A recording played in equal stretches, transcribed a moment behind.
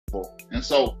And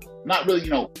so not really,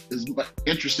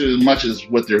 interested as much as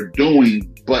what they're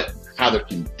doing, but how they're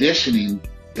conditioning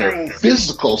their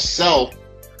physical self.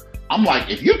 I'm like,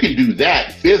 if you can do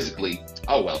that physically,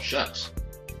 oh, well, shucks,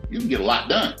 you can get a lot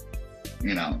done,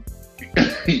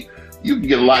 You can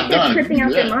get a lot done. It's tripping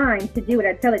out your mind to do what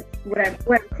I'm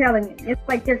telling you. It's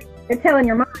like they're telling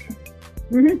your mind.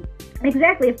 Mm-hmm.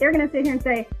 Exactly. If they're going to sit here and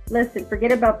say, listen,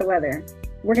 forget about the weather.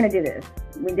 We're going to do this.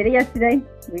 We did it yesterday.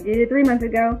 We did it 3 months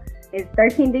ago. It's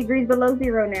 13 degrees below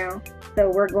zero now.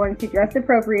 So we're going to dress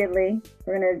appropriately.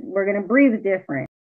 We're going to breathe different.